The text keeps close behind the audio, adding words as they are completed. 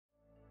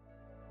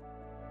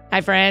Hi,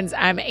 friends.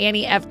 I'm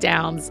Annie F.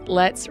 Downs.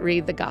 Let's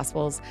read the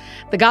Gospels.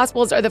 The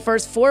Gospels are the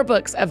first 4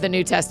 books of the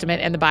New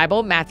Testament in the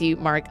Bible: Matthew,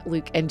 Mark,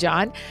 Luke, and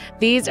John.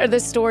 These are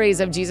the stories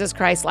of Jesus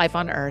Christ's life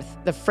on earth,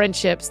 the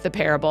friendships, the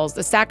parables,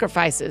 the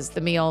sacrifices,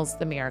 the meals,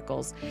 the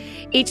miracles.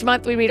 Each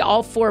month we read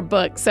all 4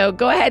 books, so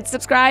go ahead,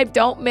 subscribe.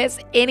 Don't miss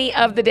any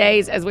of the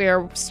days as we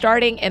are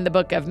starting in the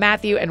book of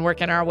Matthew and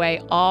working our way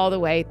all the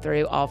way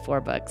through all 4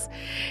 books.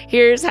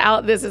 Here's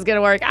how this is going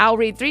to work. I'll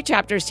read 3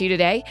 chapters to you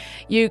today.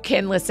 You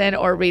can listen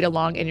or read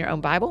along in your own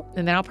Bible,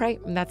 and then I'll pray,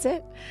 and that's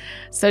it.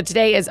 So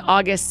today is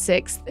August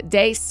 6th,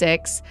 day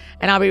 6,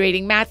 and I'll be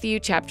reading Matthew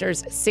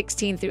chapters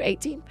 16 through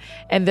 18.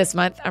 And this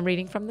month, I'm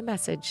reading from the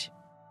Message.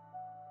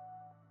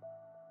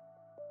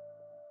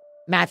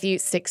 Matthew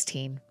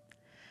 16.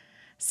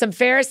 Some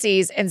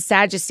Pharisees and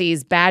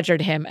Sadducees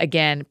badgered him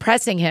again,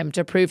 pressing him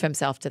to prove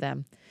himself to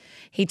them.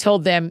 He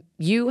told them,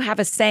 "You have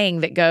a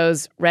saying that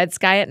goes, red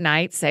sky at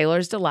night,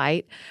 sailors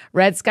delight.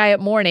 Red sky at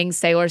morning,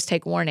 sailors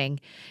take warning.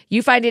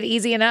 You find it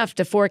easy enough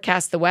to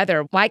forecast the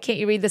weather. Why can't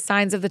you read the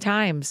signs of the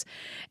times?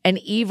 An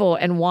evil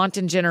and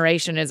wanton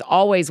generation is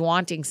always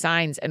wanting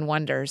signs and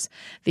wonders.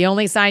 The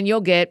only sign you'll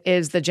get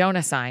is the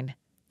Jonah sign."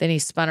 Then he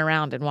spun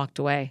around and walked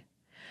away.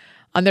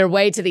 On their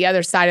way to the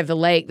other side of the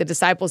lake, the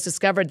disciples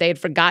discovered they had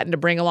forgotten to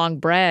bring along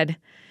bread.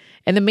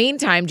 In the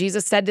meantime,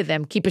 Jesus said to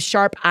them, "Keep a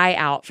sharp eye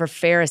out for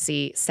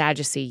Pharisee,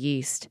 Sadducee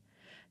yeast."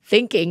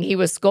 Thinking he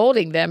was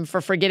scolding them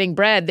for forgetting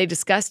bread, they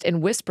discussed in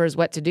whispers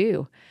what to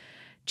do.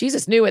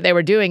 Jesus knew what they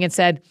were doing and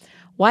said,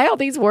 "Why all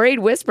these worried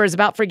whispers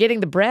about forgetting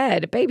the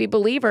bread? Baby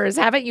believers,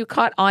 haven't you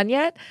caught on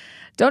yet?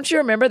 Don't you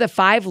remember the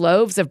 5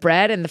 loaves of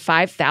bread and the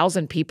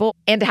 5,000 people,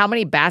 and how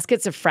many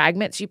baskets of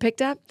fragments you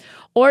picked up?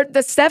 Or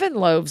the 7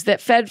 loaves that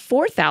fed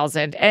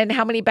 4,000, and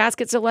how many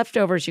baskets of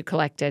leftovers you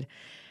collected?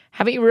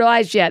 Haven't you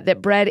realized yet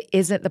that bread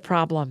isn't the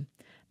problem?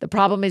 The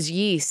problem is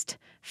yeast,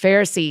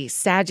 Pharisee,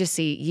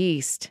 Sadducee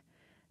yeast."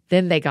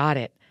 Then they got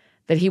it,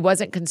 that he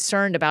wasn't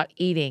concerned about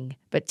eating,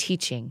 but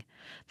teaching,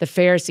 the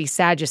Pharisee,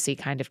 Sadducee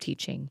kind of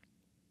teaching.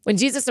 When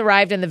Jesus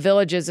arrived in the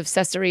villages of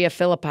Caesarea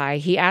Philippi,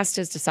 he asked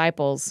his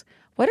disciples,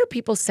 "What are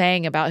people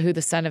saying about who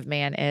the Son of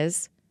Man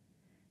is?"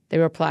 They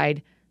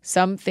replied,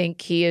 "Some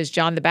think he is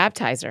John the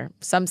Baptizer.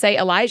 Some say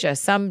Elijah,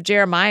 some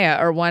Jeremiah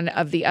or one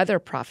of the other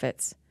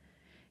prophets."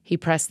 He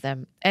pressed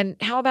them, "And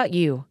how about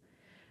you?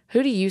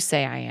 Who do you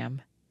say I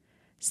am?"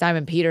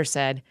 Simon Peter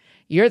said,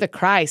 "You're the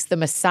Christ, the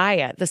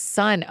Messiah, the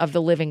Son of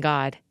the living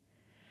God."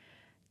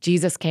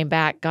 Jesus came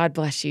back. "God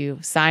bless you,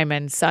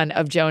 Simon, son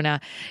of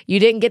Jonah. You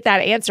didn't get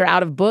that answer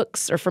out of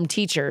books or from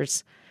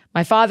teachers.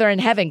 My Father in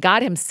heaven,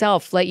 God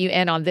himself, let you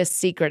in on this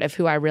secret of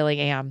who I really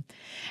am.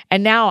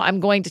 And now I'm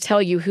going to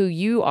tell you who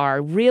you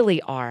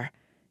really are.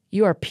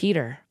 You are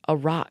Peter, a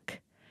rock.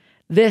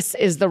 This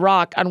is the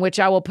rock on which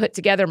I will put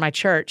together my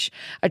church,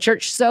 a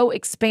church so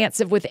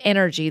expansive with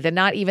energy that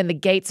not even the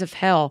gates of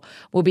hell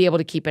will be able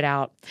to keep it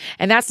out.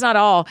 And that's not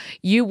all.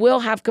 You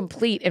will have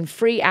complete and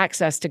free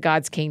access to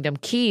God's kingdom,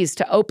 keys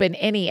to open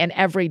any and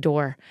every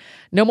door.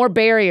 No more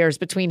barriers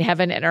between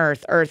heaven and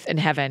earth and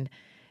heaven.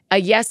 A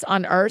yes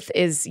on earth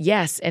is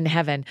yes in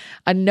heaven.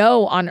 A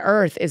no on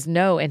earth is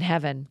no in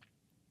heaven."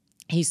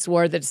 He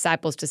swore the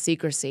disciples to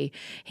secrecy.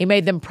 He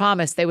made them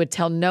promise they would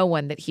tell no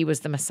one that he was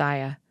the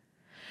Messiah.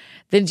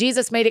 Then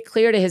Jesus made it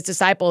clear to his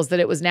disciples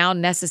that it was now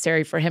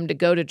necessary for him to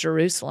go to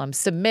Jerusalem,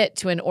 submit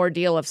to an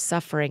ordeal of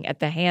suffering at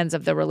the hands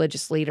of the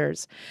religious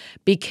leaders,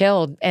 be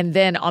killed, and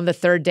then on the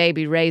 3rd day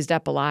be raised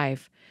up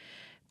alive.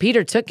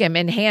 Peter took him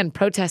in hand,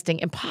 protesting,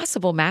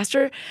 "Impossible,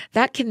 Master,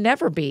 that can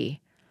never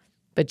be."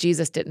 But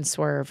Jesus didn't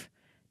swerve.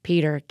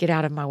 "Peter, get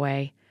out of my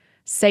way.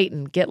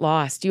 Satan, get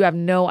lost. You have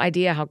no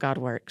idea how God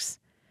works."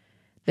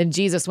 Then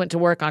Jesus went to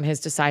work on his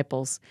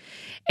disciples.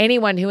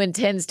 "Anyone who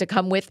intends to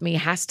come with me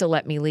has to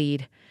let me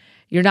lead.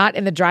 You're not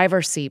in the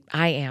driver's seat.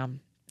 I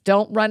am.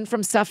 Don't run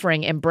from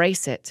suffering.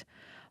 Embrace it.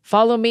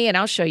 Follow me and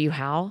I'll show you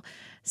how.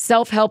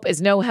 Self-help is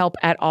no help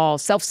at all.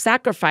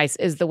 Self-sacrifice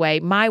is the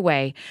way, my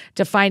way,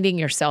 to finding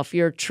yourself,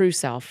 your true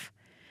self.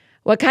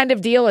 What kind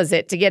of deal is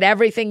it to get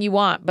everything you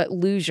want but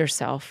lose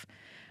yourself?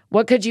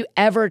 What could you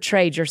ever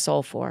trade your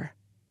soul for?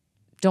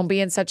 Don't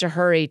be in such a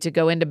hurry to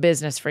go into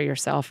business for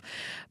yourself.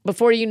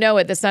 Before you know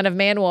it, the Son of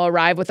Man will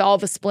arrive with all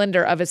the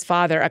splendor of his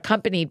Father,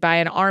 accompanied by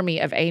an army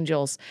of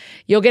angels.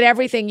 You'll get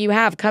everything you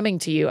have coming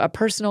to you, a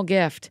personal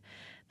gift.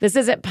 This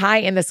isn't pie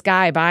in the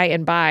sky by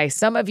and by.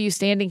 Some of you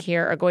standing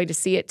here are going to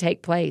see it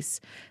take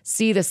place.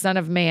 See the Son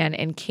of Man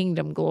in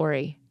kingdom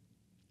glory."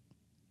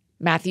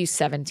 Matthew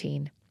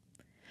 17.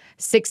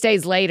 6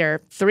 days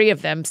later, 3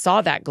 of them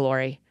saw that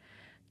glory.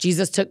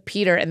 Jesus took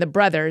Peter and the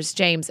brothers,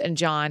 James and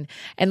John,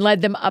 and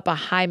led them up a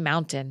high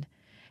mountain.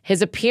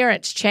 His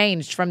appearance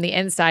changed from the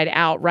inside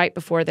out right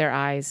before their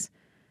eyes.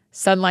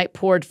 Sunlight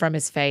poured from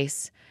his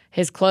face.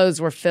 His clothes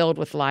were filled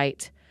with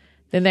light.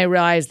 Then they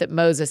realized that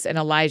Moses and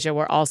Elijah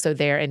were also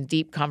there in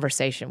deep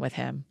conversation with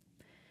him.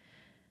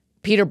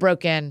 Peter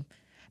broke in,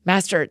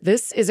 "Master,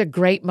 this is a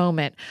great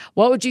moment.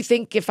 What would you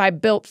think if I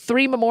built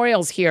 3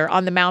 memorials here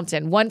on the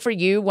mountain, one for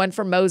you, one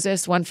for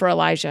Moses, one for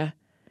Elijah?"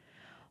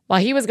 While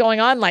he was going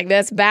on like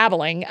this,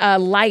 babbling, a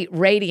light,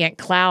 radiant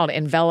cloud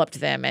enveloped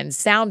them, and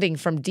sounding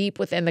from deep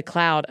within the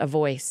cloud, a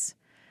voice.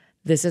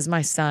 This is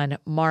my son,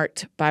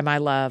 marked by my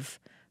love,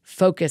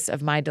 focus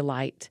of my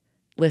delight.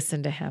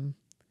 Listen to him.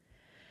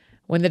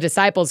 When the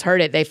disciples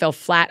heard it, they fell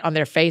flat on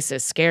their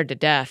faces, scared to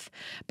death.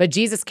 But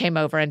Jesus came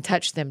over and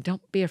touched them.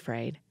 Don't be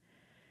afraid.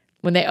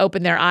 When they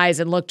opened their eyes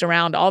and looked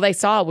around, all they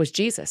saw was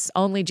Jesus,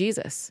 only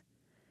Jesus.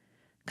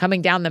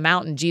 Coming down the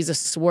mountain, Jesus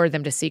swore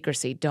them to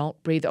secrecy.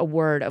 Don't breathe a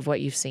word of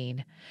what you've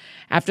seen.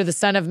 After the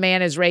Son of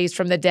Man is raised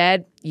from the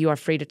dead, you are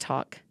free to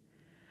talk.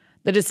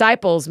 The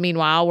disciples,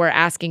 meanwhile, were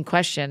asking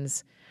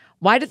questions.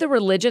 Why did the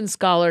religion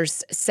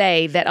scholars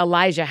say that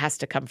Elijah has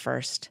to come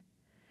first?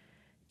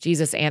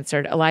 Jesus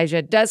answered,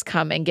 Elijah does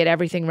come and get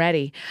everything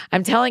ready.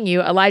 I'm telling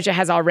you, Elijah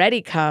has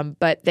already come,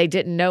 but they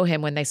didn't know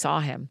him when they saw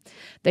him.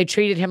 They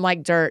treated him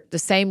like dirt, the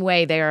same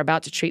way they are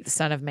about to treat the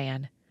Son of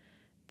Man.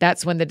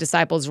 That's when the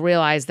disciples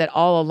realized that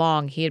all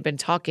along he had been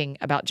talking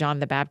about John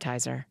the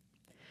Baptizer.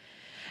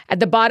 At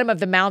the bottom of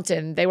the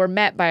mountain, they were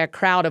met by a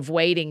crowd of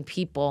waiting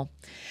people.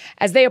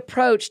 As they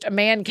approached, a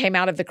man came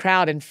out of the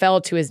crowd and fell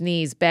to his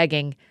knees,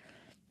 begging,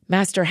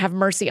 Master, have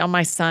mercy on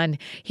my son.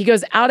 He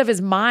goes out of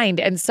his mind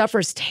and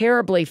suffers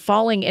terribly,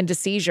 falling into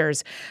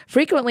seizures.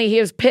 Frequently, he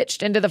is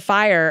pitched into the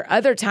fire,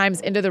 other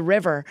times into the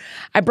river.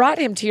 I brought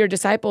him to your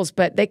disciples,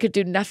 but they could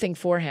do nothing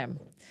for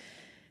him.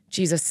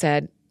 Jesus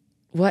said,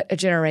 What a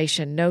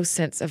generation, no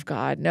sense of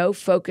God, no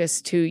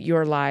focus to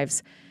your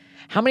lives.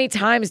 How many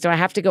times do I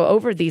have to go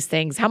over these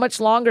things? How much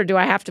longer do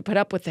I have to put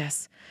up with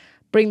this?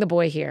 Bring the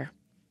boy here.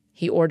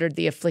 He ordered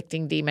the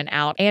afflicting demon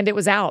out, and it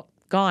was out,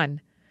 gone.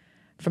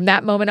 From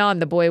that moment on,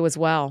 the boy was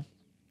well.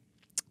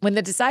 When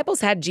the disciples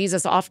had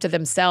Jesus off to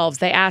themselves,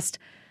 they asked,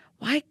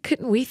 Why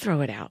couldn't we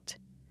throw it out?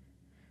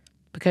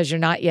 Because you're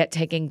not yet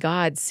taking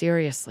God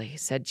seriously,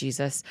 said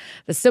Jesus.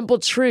 The simple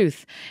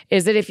truth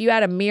is that if you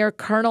had a mere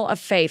kernel of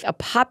faith, a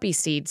poppy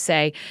seed,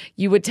 say,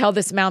 you would tell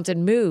this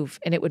mountain, move,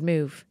 and it would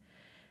move.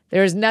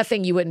 There is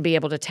nothing you wouldn't be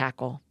able to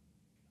tackle.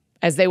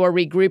 As they were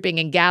regrouping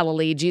in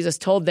Galilee, Jesus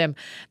told them,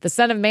 the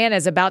Son of Man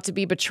is about to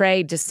be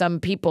betrayed to some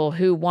people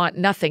who want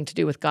nothing to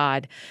do with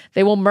God.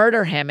 They will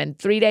murder him, and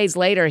 3 days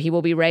later he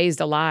will be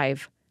raised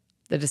alive.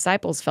 The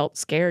disciples felt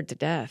scared to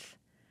death.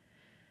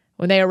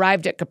 When they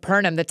arrived at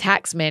Capernaum, the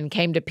taxmen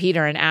came to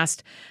Peter and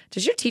asked,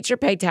 Does your teacher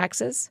pay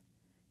taxes?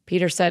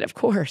 Peter said, Of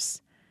course.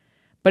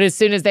 But as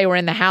soon as they were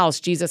in the house,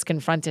 Jesus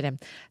confronted him.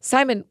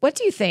 Simon, what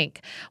do you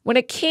think? When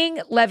a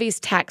king levies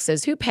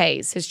taxes, who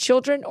pays, his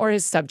children or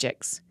his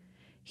subjects?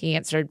 He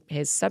answered,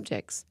 his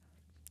subjects.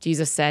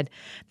 Jesus said,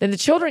 Then the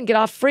children get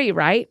off free,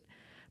 right?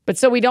 But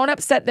so we don't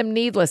upset them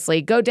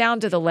needlessly, go down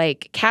to the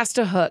lake, cast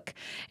a hook,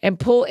 and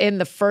pull in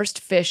the first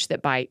fish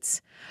that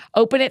bites.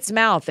 Open its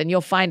mouth, and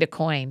you'll find a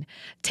coin.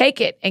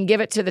 Take it and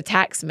give it to the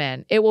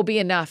taxmen. It will be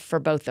enough for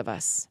both of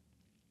us.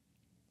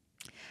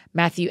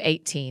 Matthew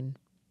 18.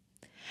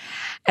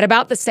 At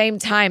about the same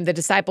time, the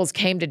disciples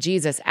came to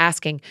Jesus,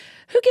 asking,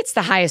 Who gets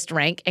the highest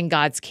rank in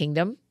God's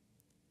kingdom?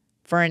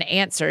 For an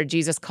answer,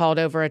 Jesus called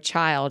over a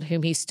child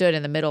whom he stood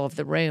in the middle of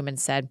the room and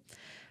said,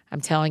 I'm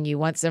telling you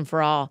once and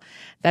for all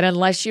that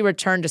unless you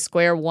return to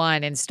square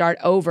one and start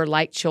over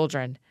like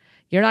children,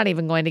 you're not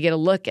even going to get a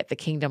look at the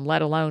kingdom,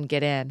 let alone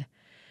get in.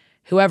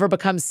 Whoever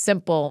becomes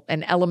simple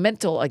and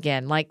elemental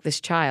again, like this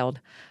child,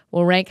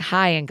 will rank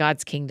high in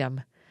God's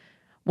kingdom.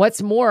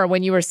 What's more,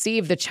 when you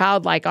receive the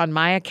childlike on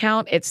my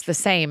account, it's the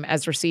same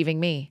as receiving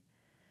me.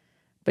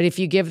 But if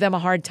you give them a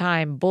hard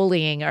time,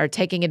 bullying or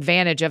taking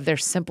advantage of their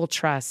simple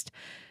trust,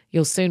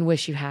 you'll soon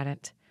wish you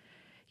hadn't.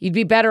 You'd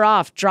be better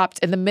off dropped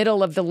in the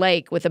middle of the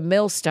lake with a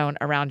millstone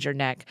around your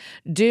neck,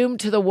 doomed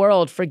to the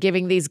world for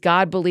giving these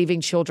God-believing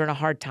children a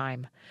hard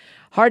time.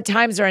 Hard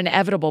times are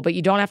inevitable, but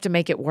you don't have to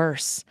make it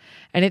worse.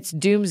 And it's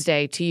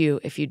doomsday to you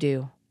if you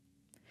do.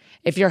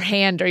 If your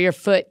hand or your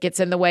foot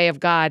gets in the way of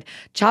God,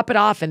 chop it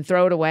off and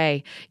throw it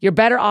away. You're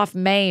better off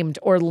maimed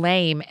or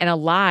lame and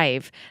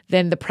alive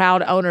than the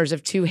proud owners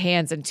of 2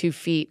 hands and 2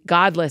 feet,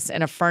 godless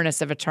in a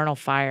furnace of eternal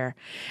fire.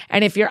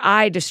 And if your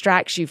eye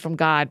distracts you from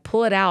God,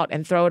 pull it out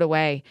and throw it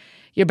away.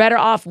 You're better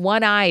off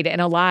one-eyed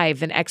and alive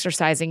than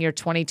exercising your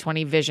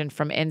 20/20 vision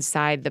from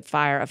inside the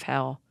fire of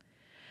hell.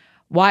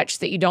 Watch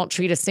that you don't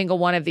treat a single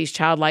one of these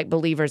childlike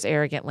believers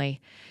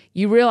arrogantly.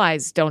 You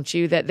realize, don't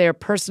you, that their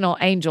personal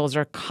angels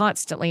are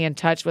constantly in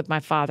touch with my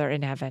Father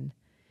in heaven.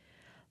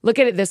 Look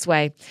at it this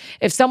way.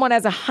 If someone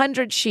has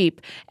 100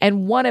 sheep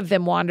and one of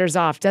them wanders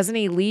off, doesn't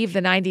he leave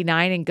the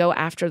 99 and go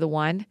after the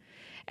one?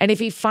 And if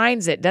he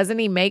finds it, doesn't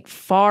he make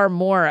far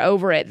more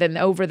over it than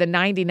over the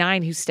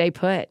 99 who stay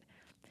put?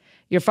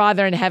 Your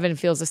Father in heaven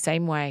feels the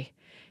same way.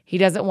 He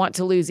doesn't want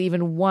to lose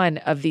even one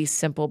of these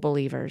simple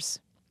believers.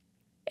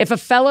 If a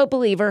fellow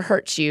believer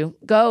hurts you,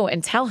 go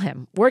and tell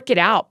him. Work it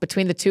out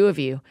between the two of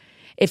you.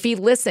 If he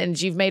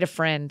listens, you've made a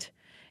friend.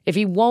 If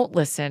he won't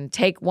listen,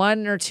 take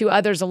 1 or 2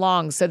 others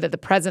along so that the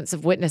presence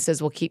of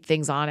witnesses will keep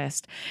things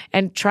honest.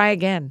 And try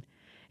again.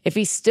 If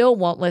he still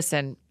won't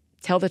listen,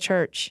 tell the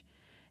church.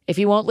 If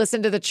he won't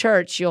listen to the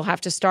church, you'll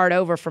have to start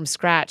over from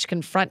scratch,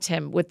 confront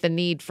him with the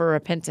need for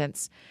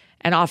repentance,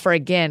 and offer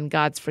again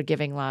God's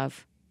forgiving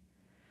love.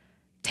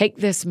 Take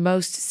this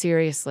most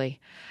seriously.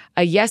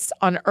 A yes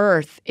on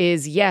earth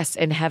is yes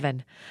in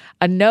heaven.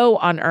 A no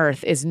on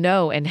earth is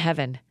no in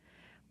heaven.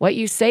 What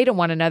you say to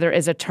one another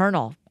is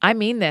eternal. I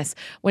mean this.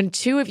 When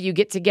two of you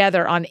get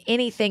together on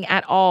anything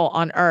at all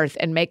on earth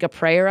and make a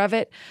prayer of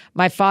it,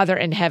 my Father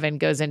in heaven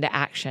goes into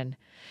action.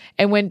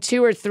 And when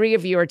 2 or 3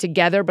 of you are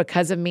together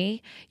because of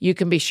me, you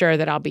can be sure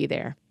that I'll be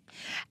there.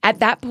 At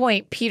that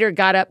point, Peter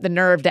got up the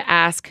nerve to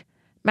ask,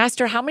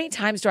 Master, how many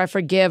times do I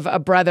forgive a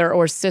brother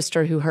or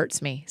sister who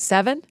hurts me?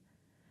 7?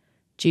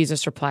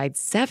 Jesus replied,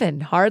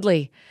 7,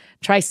 hardly.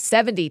 Try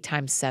 70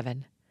 times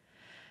 7.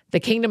 The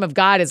kingdom of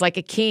God is like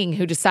a king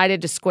who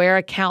decided to square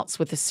accounts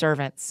with his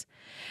servants.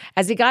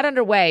 As he got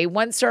underway,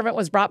 one servant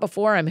was brought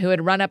before him who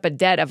had run up a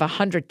debt of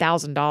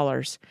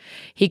 $100,000.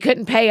 He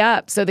couldn't pay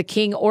up, so the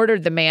king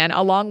ordered the man,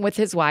 along with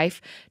his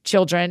wife,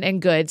 children,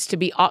 and goods, to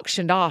be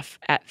auctioned off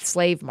at the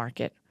slave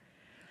market.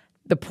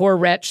 The poor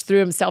wretch threw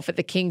himself at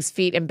the king's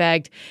feet and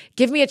begged,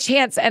 "Give me a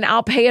chance and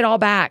I'll pay it all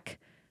back."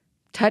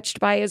 Touched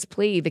by his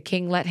plea, the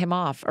king let him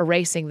off,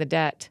 erasing the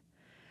debt.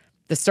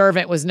 The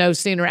servant was no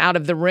sooner out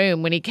of the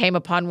room when he came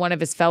upon one of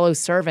his fellow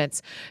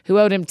servants who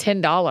owed him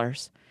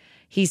 $10.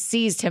 He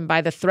seized him by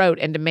the throat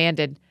and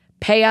demanded,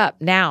 "Pay up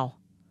now."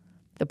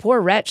 The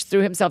poor wretch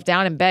threw himself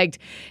down and begged,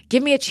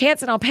 "Give me a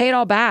chance and I'll pay it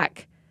all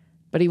back."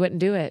 But he wouldn't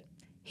do it.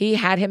 He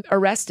had him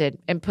arrested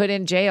and put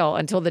in jail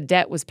until the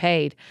debt was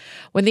paid.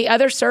 When the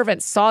other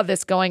servants saw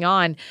this going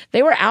on,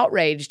 they were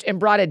outraged and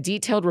brought a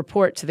detailed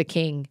report to the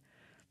king.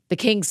 The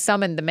king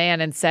summoned the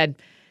man and said,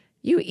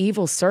 "You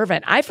evil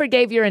servant, I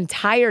forgave your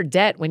entire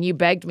debt when you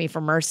begged me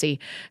for mercy.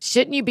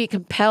 Shouldn't you be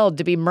compelled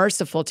to be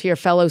merciful to your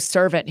fellow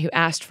servant who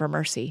asked for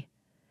mercy?"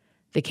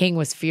 The king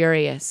was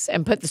furious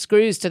and put the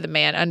screws to the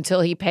man until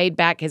he paid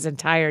back his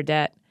entire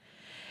debt.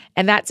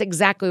 And that's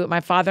exactly what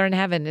my Father in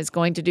heaven is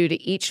going to do to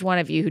each one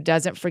of you who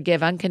doesn't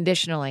forgive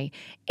unconditionally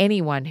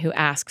anyone who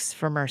asks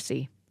for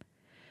mercy.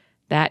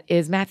 That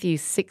is Matthew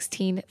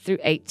 16 through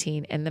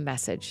 18 in the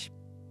Message.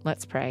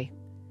 Let's pray.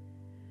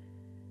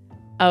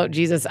 Oh,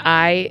 Jesus,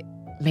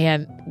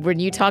 when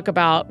you talk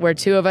about where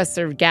 2 of us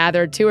are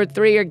gathered, 2 or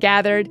 3 are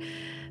gathered,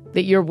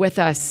 that you're with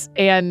us.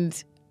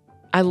 And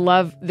I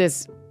love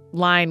this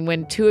line,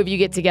 when 2 of you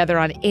get together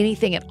on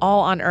anything at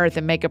all on earth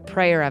and make a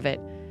prayer of it,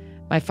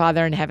 my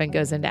Father in heaven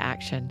goes into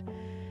action.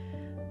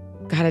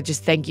 God, I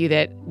just thank you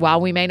that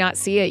while we may not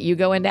see it, you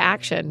go into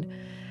action.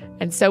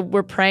 And so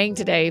we're praying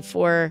today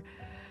for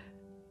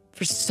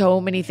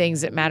so many things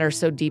that matter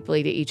so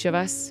deeply to each of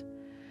us.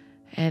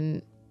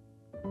 And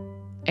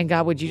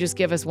God, would you just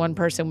give us one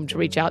person to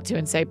reach out to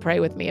and say, pray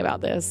with me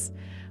about this?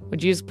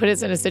 Would you just put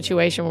us in a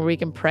situation where we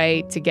can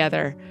pray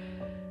together?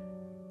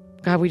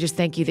 God, we just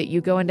thank you that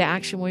you go into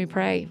action when we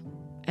pray,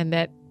 and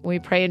that when we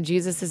pray in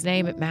Jesus'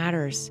 name, it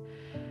matters.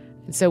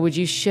 And so would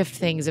you shift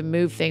things and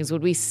move things?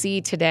 Would we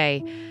see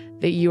today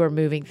that you are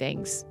moving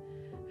things,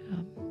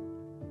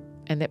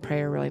 and that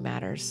prayer really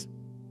matters?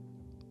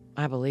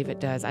 I believe it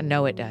does. I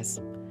know it does.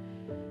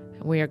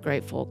 And we are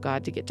grateful,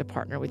 God, to get to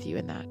partner with you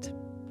in that.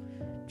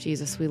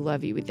 Jesus, we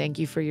love you. We thank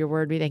you for your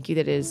word. We thank you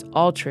that it is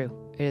all true.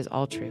 It is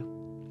all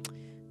true.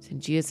 It's in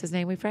Jesus'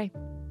 name we pray.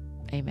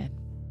 Amen.